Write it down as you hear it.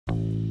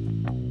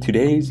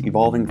Today's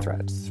evolving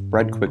threats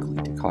spread quickly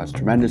to cause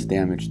tremendous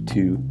damage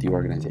to the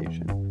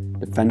organization.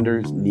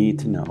 Defenders need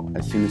to know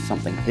as soon as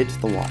something hits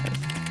the wire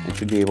and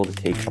should be able to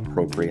take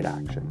appropriate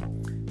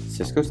action.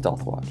 Cisco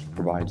Stealthwatch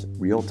provides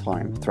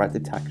real-time threat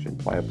detection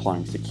by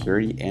applying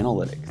security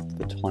analytics to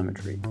the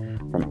telemetry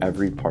from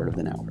every part of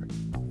the network.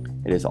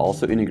 It is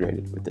also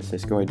integrated with the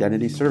Cisco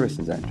Identity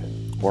Services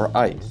Engine, or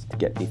ISE, to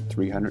get a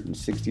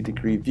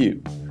 360-degree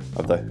view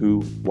of the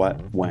who,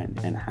 what, when,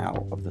 and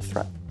how of the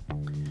threat.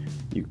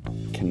 You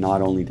can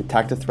not only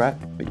detect a threat,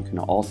 but you can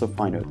also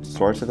find out the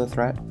source of the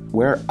threat,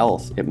 where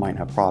else it might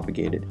have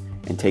propagated,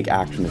 and take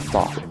action to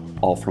stop it,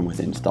 all from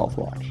within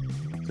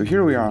Stealthwatch. So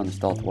here we are on the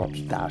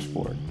Stealthwatch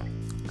dashboard.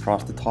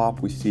 Across the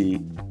top we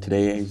see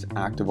today's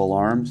active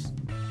alarms.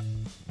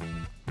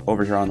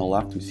 Over here on the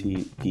left we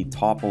see the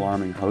top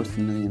alarming host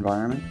in the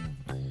environment,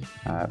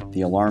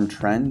 the alarm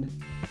trend,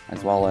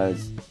 as well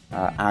as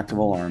active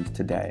alarms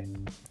today.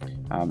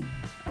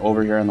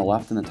 Over here on the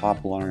left in the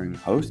top alarming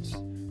hosts,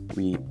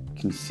 we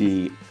can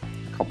see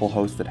a couple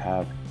hosts that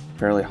have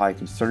fairly high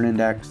concern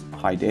index,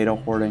 high data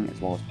hoarding, as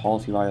well as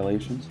policy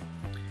violations.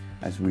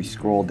 As we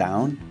scroll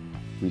down,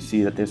 we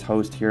see that this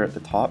host here at the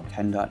top,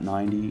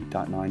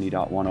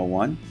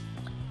 10.90.90.101,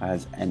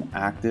 has an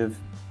active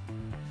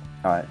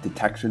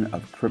detection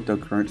of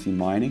cryptocurrency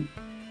mining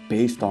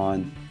based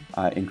on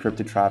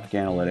encrypted traffic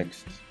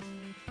analytics.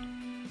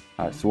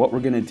 So what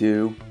we're going to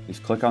do is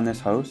click on this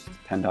host,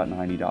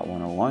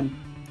 10.90.101,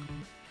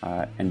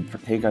 and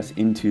take us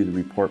into the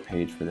report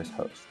page for this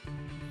host.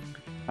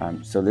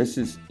 So this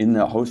is in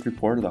the host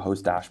report or the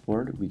host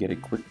dashboard. We get a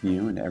quick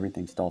view into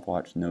everything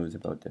Stealthwatch knows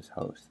about this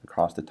host.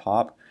 Across the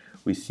top,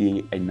 we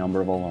see a number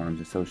of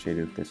alarms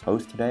associated with this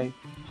host today: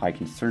 high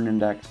concern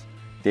index,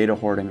 data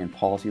hoarding, and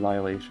policy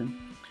violation.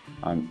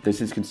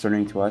 This is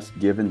concerning to us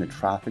given the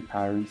traffic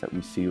patterns that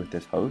we see with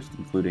this host,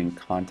 including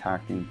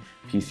contacting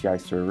PCI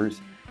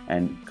servers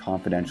and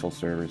confidential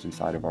servers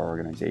inside of our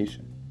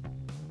organization.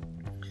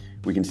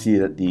 We can see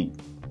that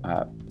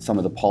some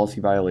of the policy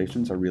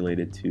violations are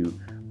related to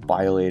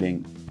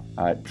violating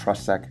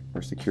TrustSec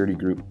or security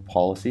group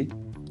policy.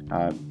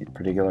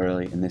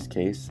 Particularly in this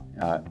case,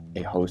 a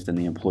host in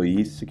the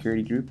employees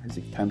security group has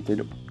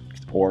attempted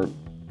or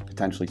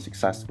potentially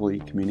successfully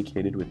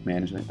communicated with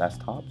management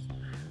desktops.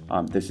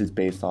 This is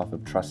based off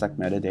of TrustSec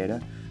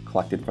metadata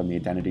collected from the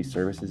Identity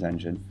Services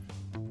Engine.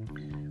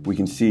 We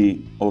can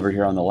see over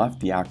here on the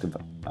left the active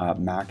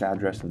MAC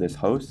address of this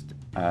host,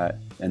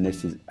 and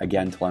this is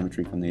again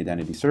telemetry from the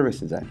Identity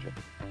Services Engine.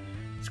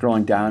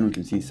 Scrolling down, we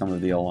can see some of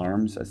the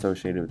alarms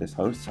associated with this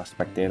host: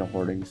 suspect data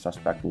hoarding,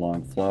 suspect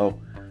long flow,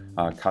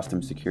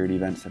 custom security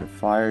events that have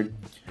fired.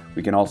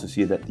 We can also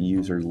see that the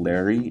user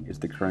Larry is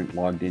the current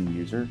logged in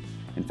user.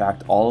 In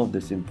fact, all of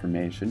this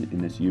information in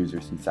this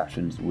users and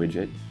sessions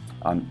widget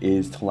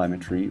is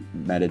telemetry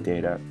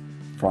metadata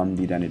from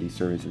the Identity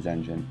Services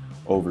Engine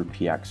over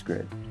PX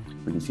Grid.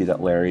 We can see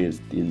that Larry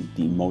is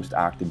the most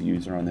active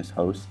user on this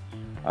host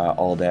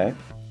all day.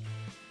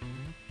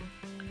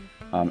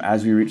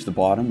 As we reach the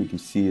bottom, we can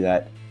see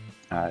that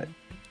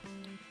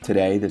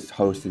today this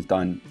host has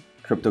done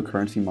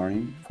cryptocurrency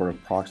mining for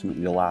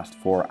approximately the last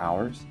 4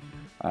 hours.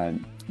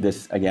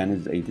 This again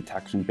is a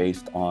detection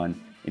based on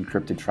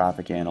encrypted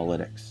traffic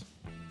analytics.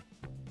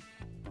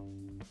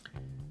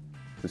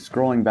 So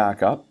scrolling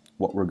back up,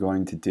 what we're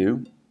going to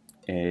do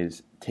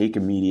is take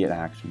immediate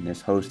action.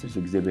 This host has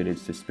exhibited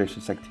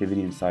suspicious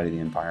activity inside of the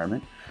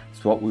environment.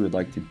 So what we would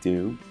like to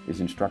do is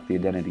instruct the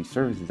Identity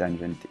Services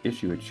Engine to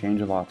issue a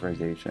change of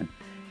authorization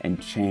and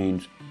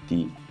change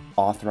the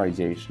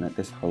authorization that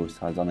this host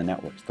has on the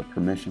networks, the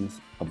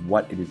permissions of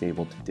what it is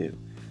able to do.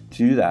 To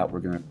do that, we're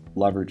going to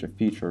leverage a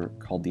feature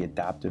called the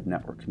Adaptive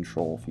Network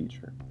Control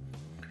feature.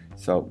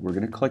 So we're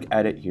going to click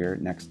Edit here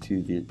next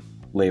to the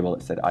label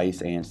that said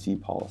ISE ANC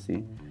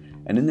policy.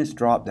 And in this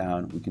drop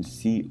down, we can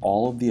see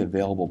all of the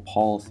available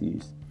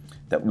policies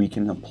that we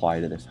can apply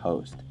to this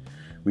host.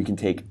 We can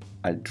take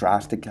a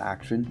drastic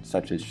action,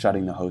 such as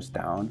shutting the host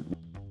down.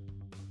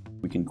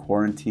 We can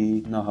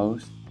quarantine the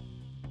host.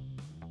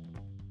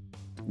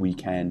 We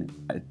can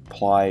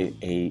apply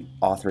a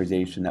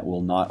authorization that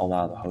will not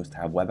allow the host to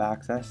have web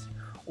access,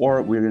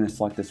 or we're going to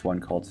select this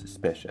one called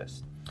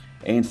suspicious.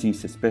 ANC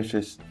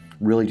suspicious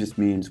really just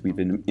means we've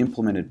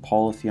implemented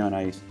policy on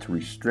ISE to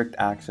restrict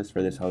access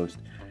for this host,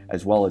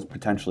 as well as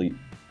potentially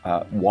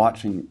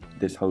watching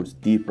this host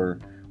deeper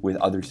with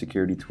other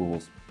security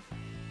tools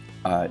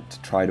to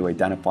try to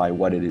identify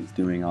what it is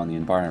doing on the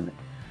environment.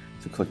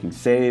 So clicking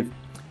Save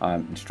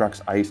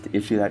instructs ISE to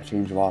issue that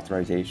change of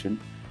authorization.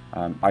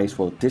 ISE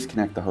will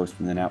disconnect the host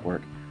from the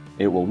network.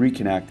 It will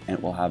reconnect and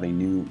it will have a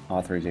new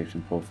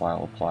authorization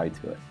profile applied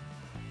to it.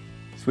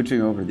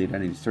 Switching over to the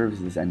Identity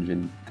Services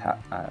Engine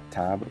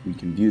tab, we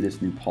can view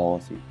this new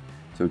policy.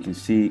 So we can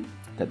see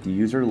that the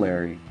user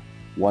Larry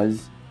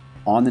was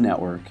on the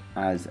network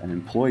as an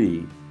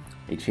employee.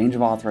 A change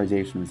of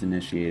authorization was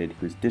initiated,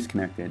 he was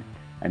disconnected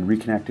and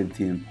reconnected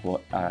to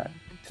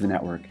the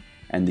network,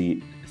 and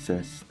the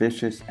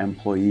suspicious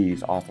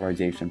employee's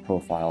authorization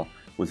profile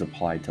was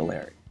applied to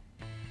Larry.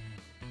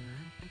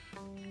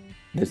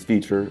 This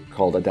feature,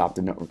 called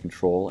Adoptive Network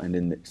Control, and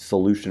in the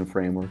solution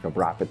framework of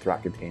rapid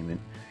threat containment,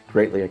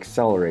 greatly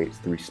accelerates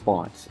the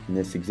response. In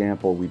this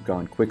example, we've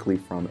gone quickly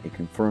from a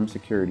confirmed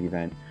security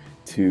event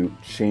to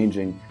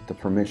changing the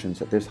permissions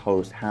that this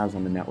host has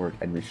on the network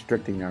and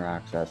restricting their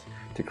access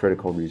to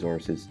critical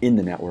resources in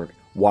the network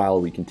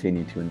while we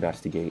continue to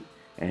investigate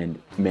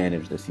and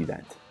manage this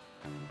event.